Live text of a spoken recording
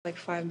like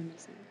 5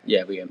 minutes now.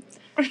 Yeah, we can.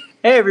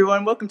 Hey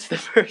everyone, welcome to the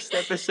first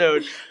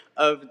episode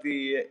of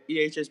the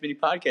EHS Mini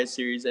Podcast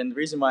series. And the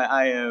reason why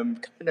I am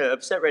kind of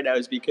upset right now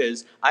is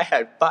because I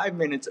had 5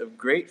 minutes of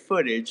great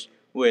footage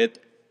with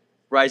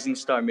rising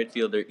star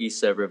midfielder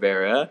Isa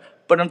Rivera.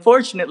 But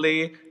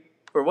unfortunately,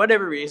 for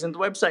whatever reason, the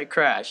website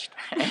crashed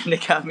and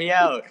it got me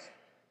out.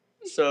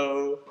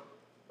 So,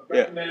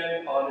 yeah.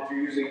 Recommend on if you're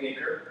using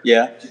Anchor.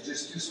 Yeah. To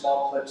just do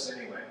small clips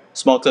anyway.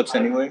 Small clips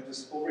anyway?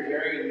 Just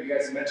overhearing, and you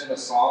guys mentioned a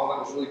song that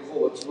was really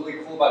cool. What's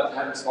really cool about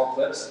having small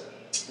clips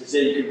is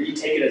that you can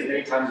retake it as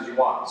many times as you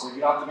want. So you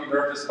don't have to be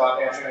nervous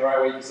about answering the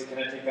right way. You can say, "Can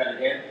I take that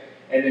again?"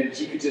 And then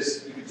you could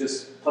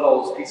just put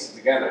all those pieces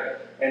together.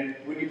 And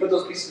when you put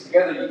those pieces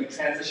together, you can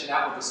transition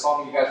out with the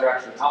song you guys are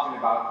actually talking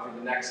about for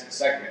the next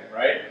segment,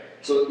 right?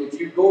 So if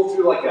you go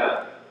through like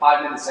a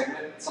 5-minute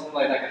segment, something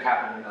like that could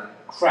happen. And you're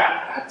like,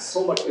 crap, I had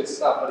so much good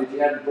stuff. But if you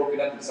hadn't broken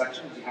up in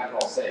sections, you have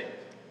it all saved.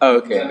 Oh,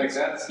 okay. Does that make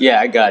sense? Yeah,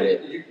 I got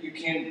it. You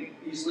can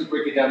easily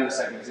break it down into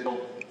segments.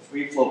 It'll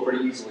free flow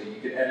pretty easily. You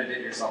can edit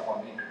it yourself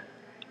on Anchor.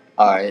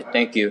 All right,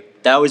 thank you.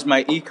 That was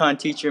my econ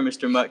teacher,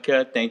 Mr.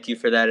 Mutka. Thank you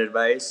for that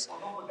advice.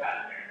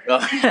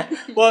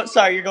 Well,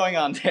 sorry, you're going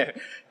on there.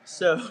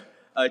 So,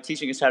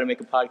 teaching us how to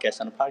make a podcast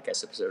on a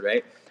podcast episode,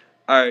 right?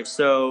 All right,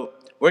 so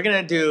we're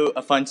going to do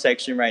a fun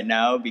section right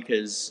now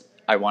because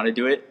I want to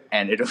do it,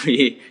 and it'll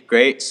be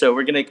great. So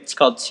it's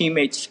called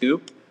Teammate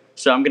Scoop.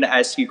 So I'm going to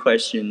ask you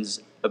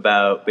questions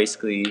about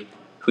basically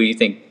who you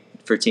think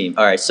for team.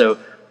 All right, so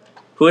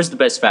who has the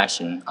best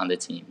fashion on the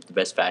team, the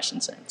best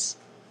fashion sense?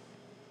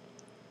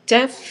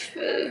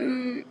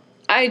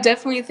 I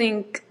definitely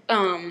think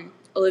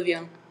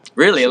Olivia.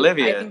 Really,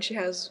 Olivia? I think she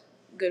has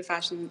good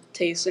fashion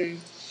taste, and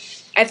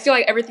I feel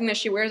like everything that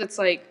she wears, it's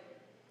like,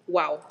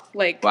 wow.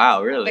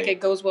 Wow, really? Like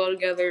it goes well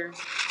together.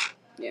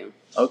 Yeah.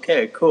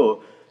 Okay,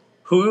 cool.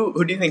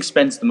 Who do you think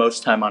spends the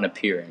most time on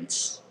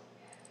appearance?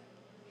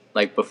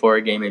 Like before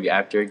a game, maybe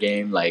after a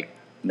game,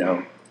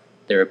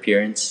 their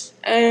appearance?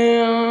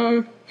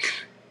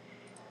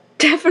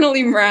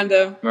 Definitely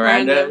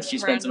Miranda. She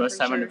spends the most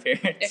time on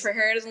appearance. If her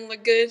hair doesn't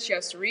look good, she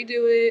has to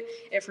redo it.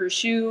 If her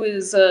shoe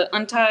is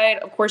untied,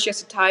 of course she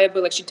has to tie it,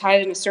 but she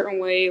ties it in a certain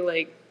way.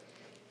 Right.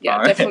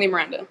 Definitely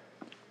Miranda.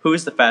 Who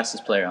is the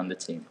fastest player on the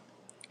team?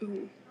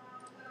 Ooh.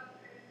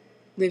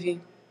 Livy.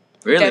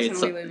 Really?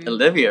 Definitely Livy.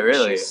 Olivia,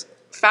 really? She's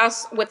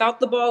fast without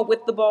the ball,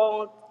 with the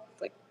ball,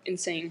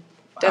 insane.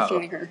 Wow.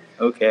 Definitely her.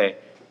 Okay.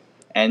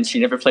 And she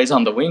never plays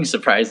on the wing,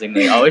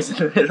 surprisingly. Always in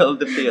the middle of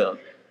the field.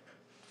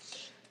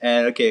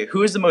 And, okay,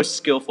 who is the most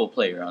skillful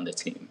player on the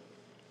team?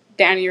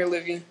 Danny or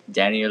Livy.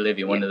 Danny or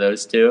Livy, one of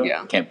those two?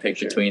 Yeah. Can't pick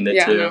between the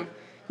two? No.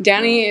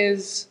 Danny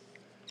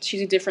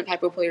she's a different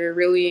type of player,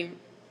 really,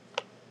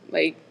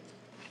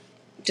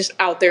 just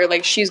out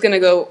there. She's going to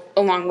go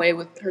a long way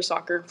with her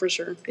soccer, for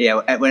sure.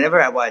 Yeah,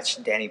 whenever I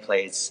watch Danny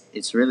play,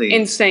 it's really...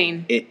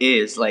 insane. It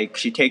is.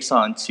 She takes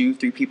on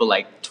 2-3 people,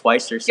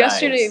 twice her size.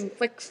 Yesterday,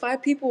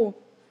 5 people.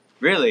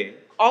 Really?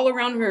 All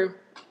around her,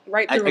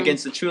 right through them.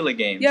 Against the Chula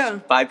games? Yeah.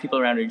 5 people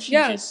around her, and she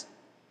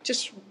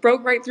just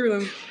broke right through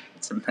them.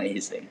 It's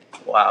amazing.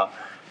 Wow.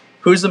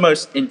 Who's the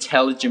most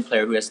intelligent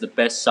player who has the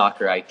best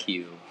soccer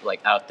IQ,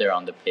 out there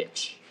on the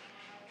pitch?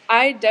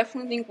 I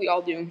definitely think we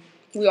all do.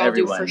 We all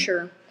do, for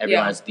sure.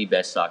 Everyone has the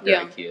best soccer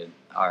IQ.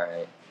 All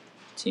right.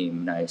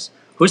 Team, nice.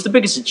 Who's the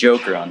biggest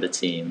joker on the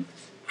team?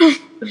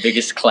 The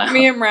biggest clown?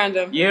 Me and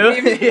Miranda.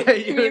 You?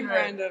 Me and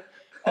Miranda.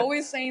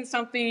 Always saying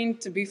something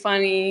to be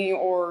funny,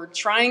 or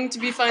trying to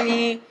be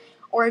funny,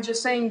 or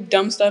just saying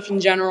dumb stuff in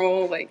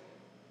general.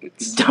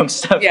 Dumb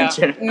stuff in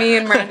general? Me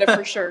and Miranda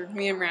for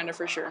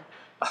sure.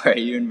 All right,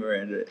 you and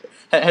Miranda.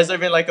 Has there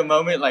been a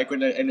moment,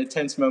 when in a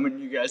tense moment,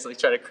 you guys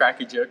try to crack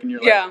a joke and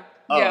you're yeah,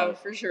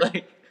 for sure.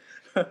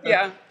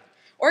 Yeah.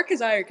 Or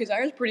Kazire.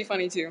 Kazire's pretty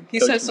funny too. He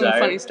says some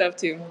funny stuff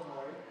too.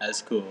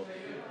 That's cool.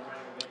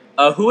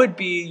 Who would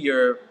be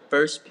your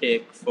first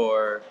pick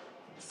for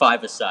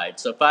 5-a-side?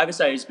 So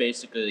 5-a-side is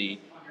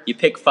basically you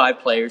pick 5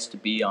 players to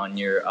be on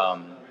your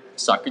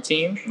soccer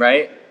team,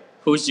 right?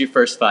 Who's your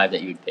first 5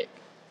 that you would pick?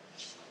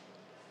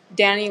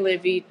 Danny,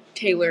 Livy,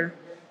 Taylor,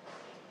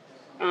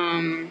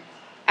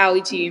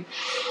 Ali T,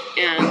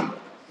 and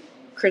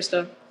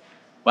Krista.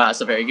 Wow, that's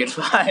a very good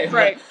 5.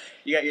 Right.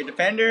 You got your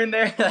defender in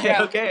there?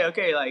 Okay,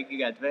 you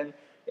got defender.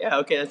 Yeah,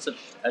 okay, that's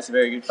a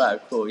very good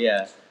 5. Cool,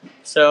 yeah.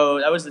 So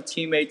that was the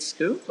teammate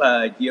scoop.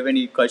 Do you have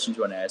any questions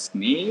you want to ask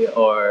me,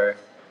 or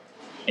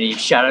any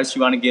shout-outs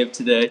you want to give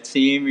to the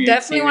team?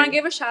 Definitely want to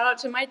give a shout-out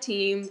to my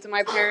team, to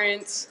my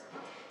parents,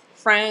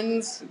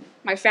 friends,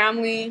 my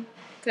family,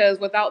 because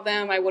without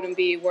them, I wouldn't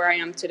be where I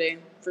am today,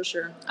 for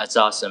sure. That's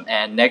awesome.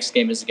 And next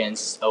game is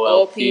against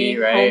OLP,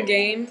 right? Home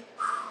game.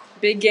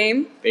 Big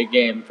game. Big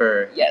game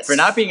for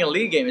not being a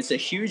league game. It's a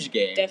huge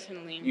game.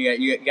 Definitely.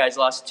 You guys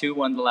lost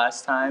 2-1 the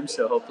last time,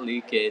 so hopefully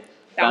you could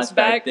bounce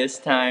back this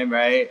time,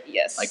 right?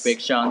 Yes. Like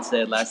Big Sean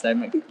said last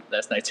night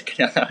took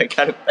it out. I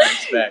gotta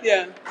bounce back.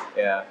 Yeah.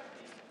 Yeah.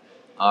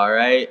 All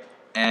right,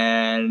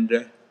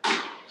 and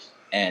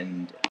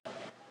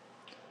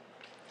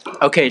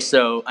okay.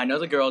 So I know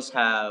the girls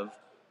have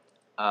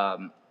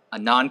a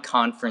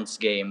non-conference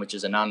game, which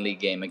is a non-league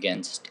game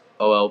against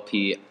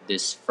OLP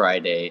this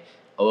Friday.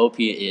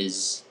 OLP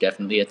is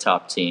definitely a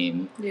top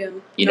team. Yeah.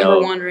 You number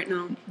know- one right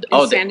now.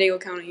 Oh, In San Diego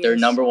County. They're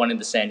yes. number one in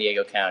the San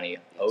Diego County.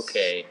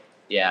 Okay.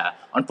 Yeah.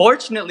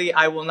 Unfortunately,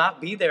 I will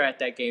not be there at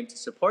that game to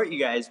support you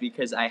guys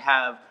because I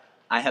have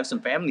some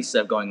family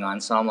stuff going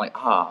on. So I'm like,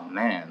 oh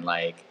man,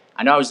 like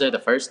I know I was there the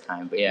first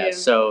time, but yeah. Yeah.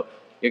 So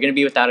you're gonna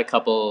be without a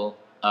couple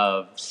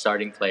of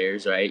starting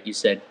players, right? You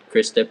said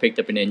Krista picked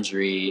up an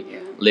injury. Yeah.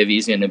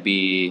 Livy's gonna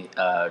be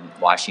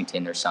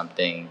Washington or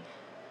something.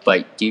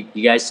 But do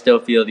you guys still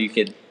feel you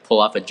could pull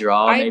off a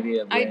draw, maybe?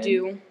 A I win?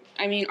 do.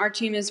 I mean, our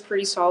team is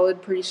pretty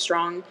solid, pretty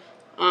strong.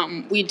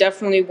 We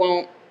definitely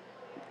won't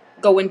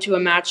go into a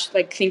match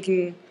like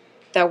thinking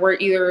that we're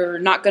either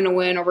not going to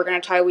win or we're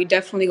going to tie. We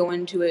definitely go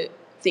into it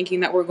thinking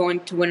that we're going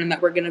to win and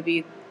that we're going to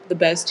be the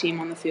best team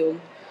on the field.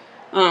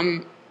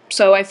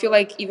 So I feel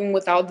like even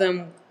without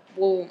them,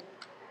 we'll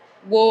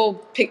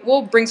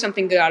bring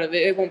something good out of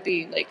it. It won't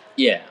be like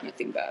Yeah.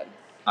 nothing bad.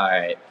 All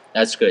right,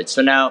 that's good.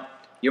 So now,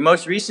 your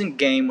most recent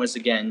game was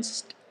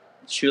against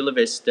Chula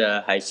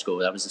Vista High School.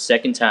 That was the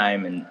second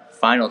time and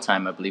final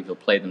time I believe you'll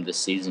play them this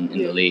season in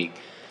Yeah. the league.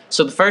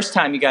 So the first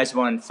time you guys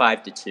won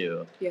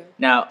 5-2. Yeah.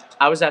 Now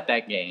I was at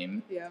that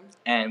game Yeah.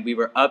 and we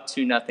were up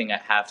 2-0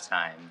 at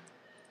halftime.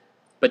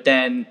 But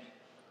then,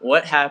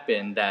 what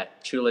happened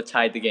that Chula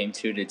tied the game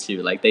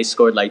 2-2? Like they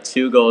scored like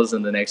 2 goals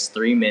in the next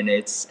 3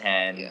 minutes,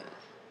 and Yeah.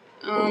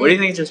 what do you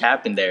think just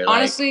happened there? Like,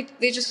 Honestly,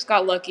 they just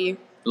got lucky.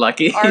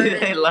 lucky. our-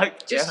 They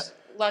lucked. Just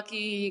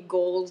lucky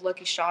goals,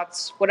 lucky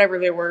shots, whatever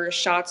they were,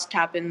 shots,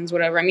 tap-ins,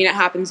 whatever. I mean, it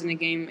happens in a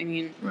game. I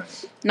mean, Yeah.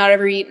 Right. not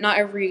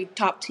every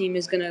top team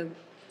is gonna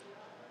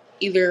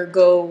either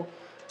go.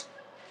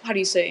 How do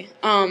you say?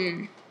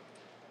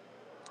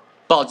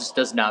 Ball just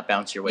does not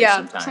bounce your way Yeah,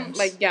 sometimes.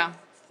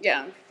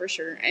 yeah, for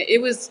sure.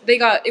 It was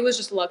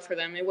just luck for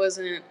them. It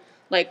wasn't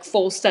like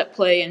full step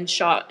play and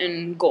shot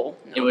and goal.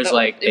 No, It was that-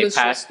 like they was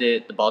passed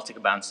it, the ball took a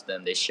bounce to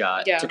them, they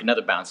shot, Yeah. took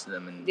another bounce to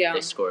them, and Yeah. they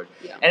scored.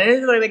 Yeah. And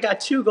it was like they got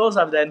 2 goals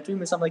out of that in 3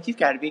 minutes. I'm like, you've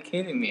got to be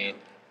kidding me.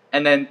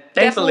 And then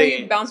definitely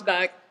thankfully, bounce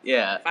back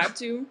yeah,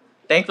 5-2.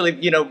 thankfully,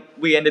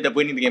 we ended up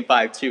winning the game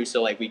 5-2,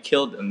 so like we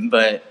killed them.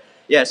 But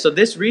yeah, so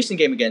this recent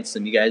game against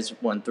them, you guys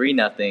won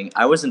 3-0.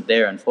 I wasn't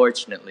there,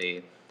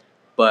 unfortunately,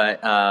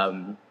 but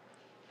I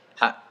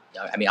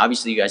mean,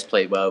 obviously you guys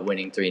played well,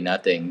 winning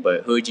 3-0.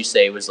 But who would you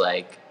say was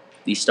like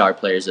the star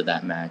players of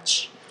that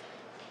match?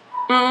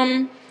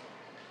 I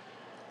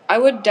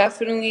would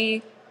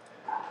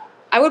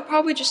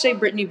probably just say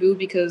Brittany Boo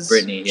because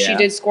Brittany, yeah. she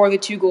did score the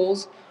 2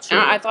 goals. True.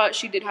 And I thought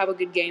she did have a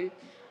good game.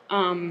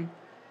 And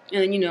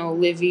then,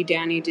 Livy,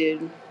 Danny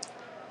did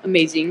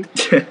amazing.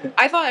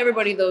 I thought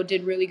everybody, though,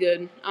 did really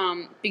good.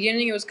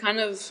 Beginning, it was kind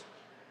of,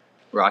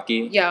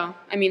 Rocky? yeah,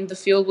 I mean, the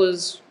field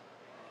was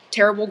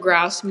terrible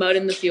grass, mud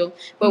in the field.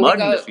 But Mud we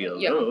got, in the field.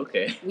 Yeah, Oh,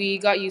 okay. we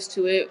got used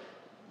to it,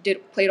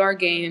 played our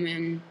game,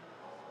 and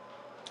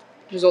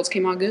results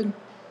came out good.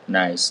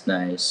 Nice,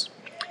 nice.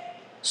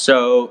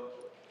 So,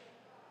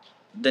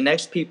 the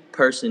next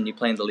person you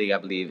play in the league, I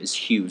believe, is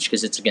huge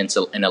because it's against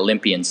an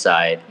Olympian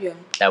side. Yeah.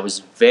 That was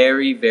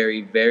very,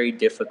 very, very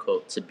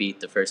difficult to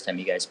beat the first time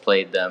you guys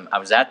played them. I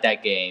was at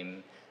that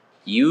game.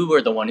 You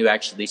were the one who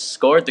actually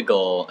scored the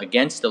goal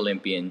against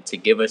Olympian to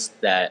give us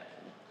that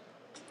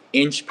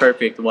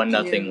inch-perfect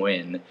 1-0 Yeah.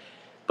 win.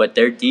 But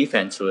their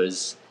defense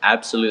was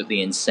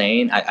absolutely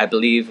insane. I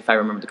believe, if I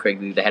remember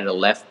correctly, they had a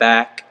left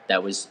back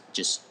that was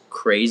just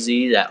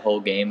crazy that whole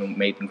game and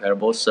made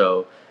incredible.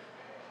 So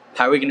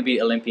how are we going to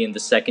beat Olympian the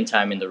second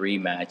time in the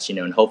rematch,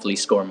 and hopefully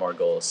score more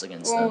goals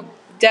against Well, them?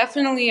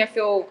 definitely, I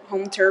feel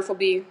home turf will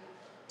be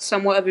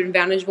somewhat of an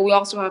advantage, but we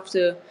also have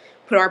to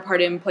put our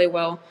part in and play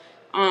well.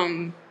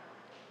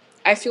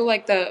 I feel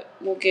like that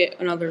we'll get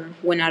another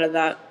win out of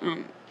that.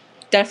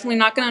 Definitely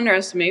not going to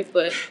underestimate,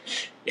 but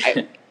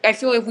I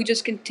feel like if we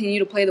just continue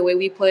to play the way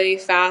we play,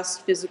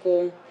 fast,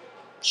 physical,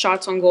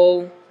 shots on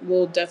goal,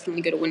 we'll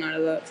definitely get a win out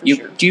of that for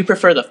sure. Do you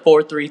prefer the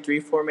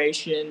 4-3-3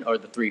 formation or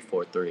the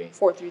 3-4-3?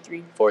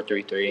 4-3-3.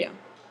 4-3-3? Yeah.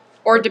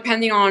 Or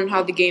depending on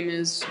how the game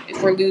is,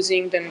 if we're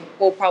losing, then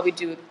we'll probably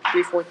do a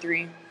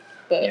 3-4-3.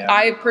 But Yeah.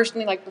 I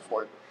personally like the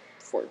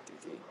 4-3-3.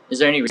 Is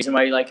there any reason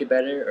why you like it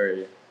better,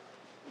 or?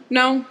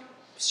 No,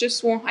 it's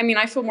just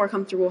I feel more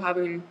comfortable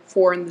having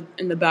 4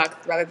 in the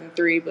back rather than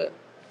 3, but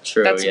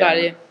True, that's yeah. about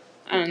it.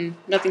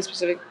 Nothing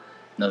specific.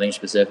 Nothing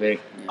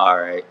specific? All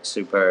right,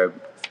 superb.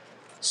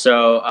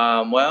 So,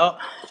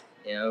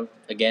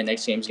 again,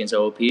 next game's against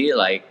OOP.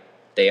 Like,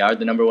 they are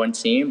the number 1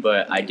 team,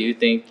 but I do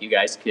think you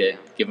guys could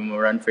give them a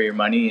run for your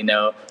money,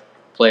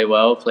 play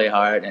well, play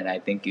hard, and I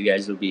think you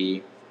guys will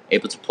be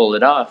able to pull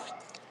it off.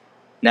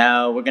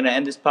 Now, we're going to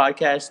end this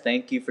podcast.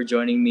 Thank you for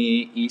joining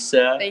me,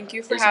 Isa. Thank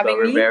you for Isabel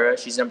having me. Rivera.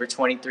 She's number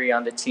 23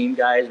 on the team,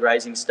 guys,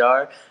 Rising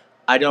Star.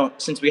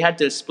 Since we had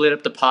to split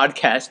up the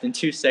podcast in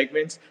 2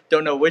 segments,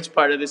 don't know which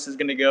part of this is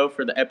going to go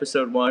for the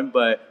episode 1,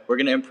 but we're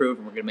going to improve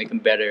and we're going to make them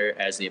better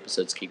as the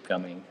episodes keep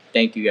coming.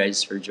 Thank you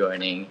guys for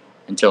joining.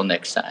 Until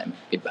next time,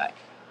 goodbye.